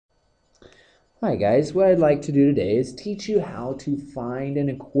Hi guys, what I'd like to do today is teach you how to find an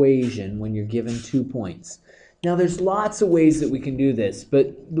equation when you're given 2 points. Now there's lots of ways that we can do this,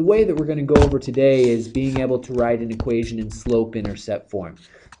 but the way that we're going to go over today is being able to write an equation in slope-intercept form.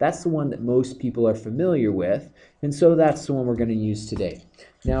 That's the one that most people are familiar with, and so that's the one we're going to use today.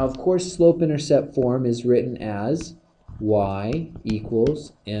 Now of course slope-intercept form is written as y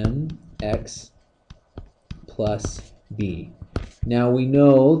equals mx plus b. Now we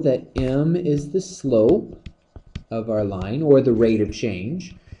know that m is the slope of our line, or the rate of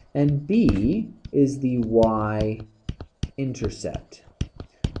change, and b is the y-intercept.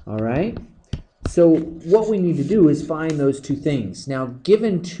 All right? So what we need to do is find those two things. Now,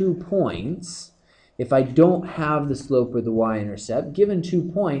 given 2 points, if I don't have the slope or the y-intercept, given 2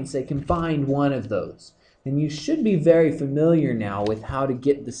 points, I can find one of those. And you should be very familiar now with how to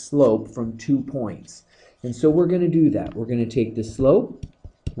get the slope from 2 points. And so we're going to do that. We're going to take the slope,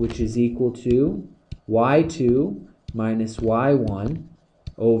 which is equal to y2 minus y1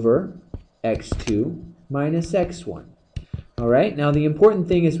 over x2 minus x1. All right, now the important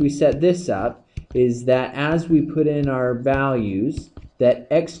thing as we set this up is that as we put in our values, that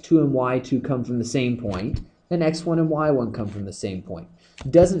x2 and y2 come from the same point, and x1 and y1 come from the same point.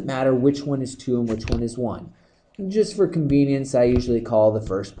 It doesn't matter which one is 2 and which one is 1. Just for convenience, I usually call the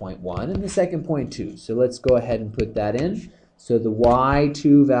first point 1 and the second point 2. So let's go ahead and put that in. So the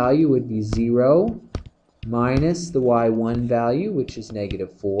y2 value would be 0 minus the y1 value, which is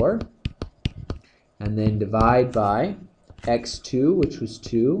negative 4. And then divide by x2, which was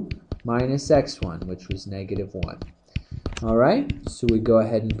 2, minus x1, which was negative 1. All right, so we go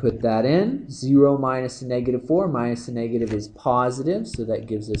ahead and put that in. 0 minus a negative 4, minus a negative is positive, so that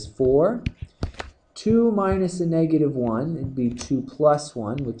gives us 4. 2 minus a negative 1, it'd be 2 plus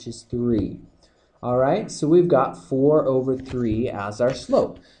 1, which is 3. All right, so we've got 4 over 3 as our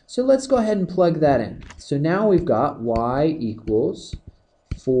slope. So let's go ahead and plug that in. So now we've got y equals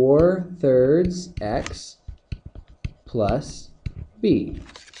 4/3 x plus b.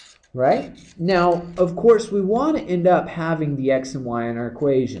 Right? Now, of course, we want to end up having the x and y in our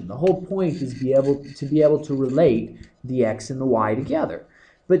equation. The whole point is to be able to relate the x and the y together.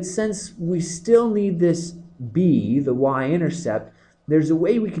 But since we still need this b, the y-intercept, there's a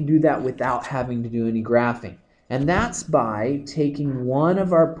way we can do that without having to do any graphing. And that's by taking one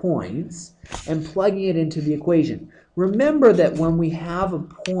of our points and plugging it into the equation. Remember that when we have a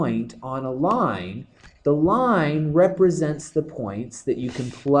point on a line, the line represents the points that you can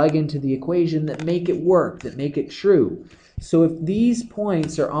plug into the equation that make it work, that make it true. So if these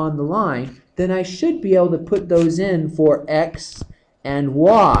points are on the line, then I should be able to put those in for x and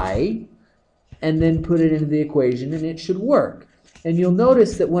y, and then put it into the equation, and it should work. And you'll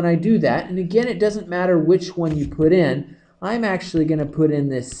notice that when I do that, and again, it doesn't matter which one you put in, I'm actually going to put in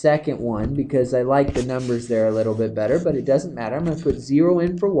this second one because I like the numbers there a little bit better, but it doesn't matter. I'm going to put 0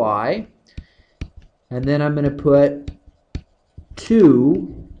 in for y, and then I'm going to put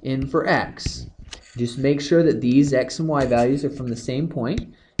 2 in for x. Just make sure that these x and y values are from the same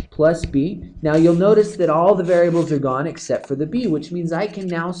point, plus b. Now you'll notice that all the variables are gone except for the b, which means I can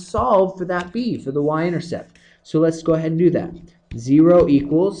now solve for that b, for the y-intercept. So let's go ahead and do that. 0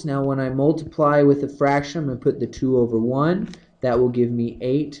 equals, now when I multiply with a fraction, I'm going to put the 2 over 1. That will give me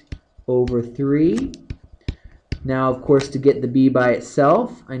 8 over 3. Now, of course, to get the b by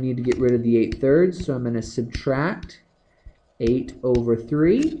itself, I need to get rid of the 8/3, so I'm going to subtract 8 over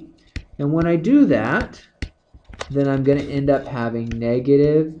 3. And when I do that, then I'm going to end up having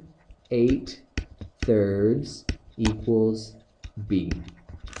negative 8/3 equals b.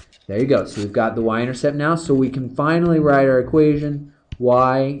 There you go. So we've got the y-intercept now, so we can finally write our equation.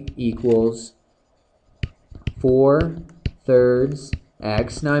 Y equals 4/3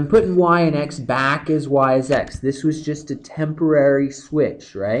 x. Now I'm putting y and x back as y is x. This was just a temporary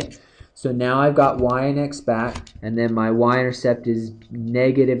switch, right? So now I've got y and x back, and then my y-intercept is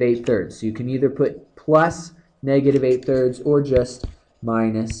negative 8/3. So you can either put plus negative 8/3 or just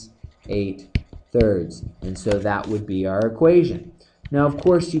minus 8/3. And so that would be our equation. Now, of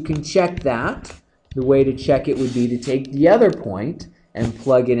course, you can check that. The way to check it would be to take the other point and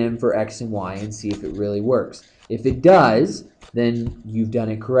plug it in for x and y and see if it really works. If it does, then you've done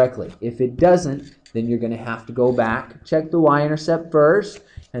it correctly. If it doesn't, then you're going to have to go back, check the y-intercept first,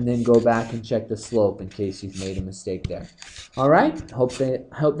 and then go back and check the slope in case you've made a mistake there. All right, hope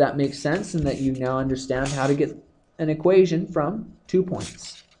that makes sense and that you now understand how to get an equation from 2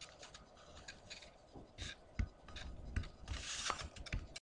 points.